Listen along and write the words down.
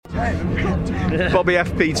Bobby,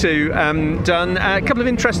 FP2 done. A couple of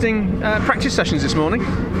interesting practice sessions this morning.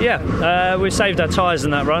 Yeah, we saved our tyres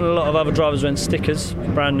in that run. A lot of other drivers went stickers,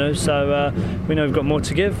 brand new, so we know we've got more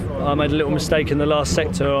to give. I made a little mistake in the last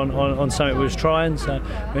sector on something we was trying, so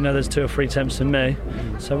we know there's 2 or 3 attempts in me.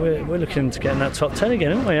 So we're looking to get in that top 10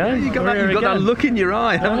 again, aren't we? Yeah, you've got that look in your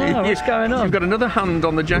eye, haven't you? What's going on? You've got another hand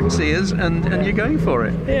on the Jack Sears and you're going for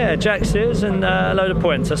it. Yeah, Jack Sears and a load of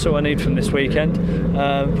points. That's all I need from this weekend.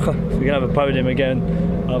 If we can have a podium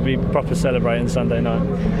again, I'll be proper celebrating Sunday night.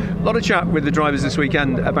 A lot of chat with the drivers this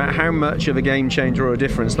weekend about how much of a game changer or a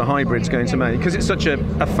difference the hybrid's going to make. Because it's such a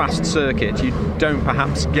fast circuit, you don't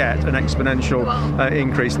perhaps get an exponential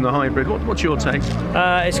increase in the hybrid. What's your take?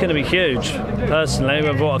 It's going to be huge, personally,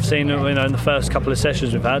 with what I've seen in the first couple of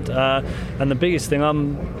sessions we've had. And the biggest thing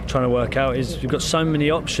I'm trying to work out is you've got so many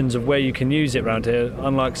options of where you can use it around here,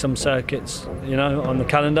 unlike some circuits, on the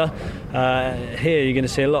calendar. Here you're going to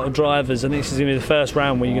see a lot of drivers, and this is going to be the first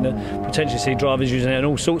round where you're going to potentially see drivers using it in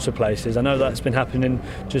all sorts of places. I know that's been happening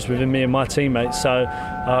just within me and my teammates, so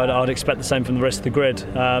I'd expect the same from the rest of the grid.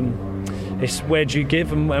 It's where do you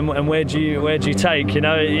give and where do you take?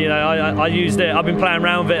 I used it. I've been playing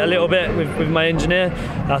around with it a little bit with my engineer.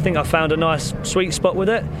 I think I found a nice sweet spot with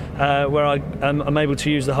it, where I'm able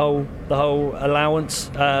to use the whole allowance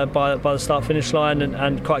by the start finish line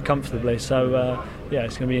and quite comfortably. So. Yeah,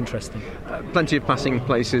 it's going to be interesting. Plenty of passing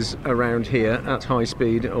places around here at high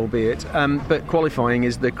speed, albeit. But qualifying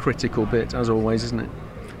is the critical bit, as always, isn't it?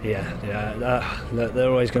 Yeah. They're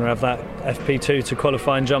always going to have that FP2 to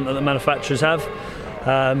qualifying jump that the manufacturers have.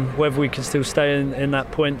 Whether we can still stay in that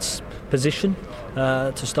points position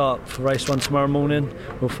to start for race 1 tomorrow morning,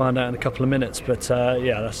 we'll find out in a couple of minutes. But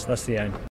that's the aim.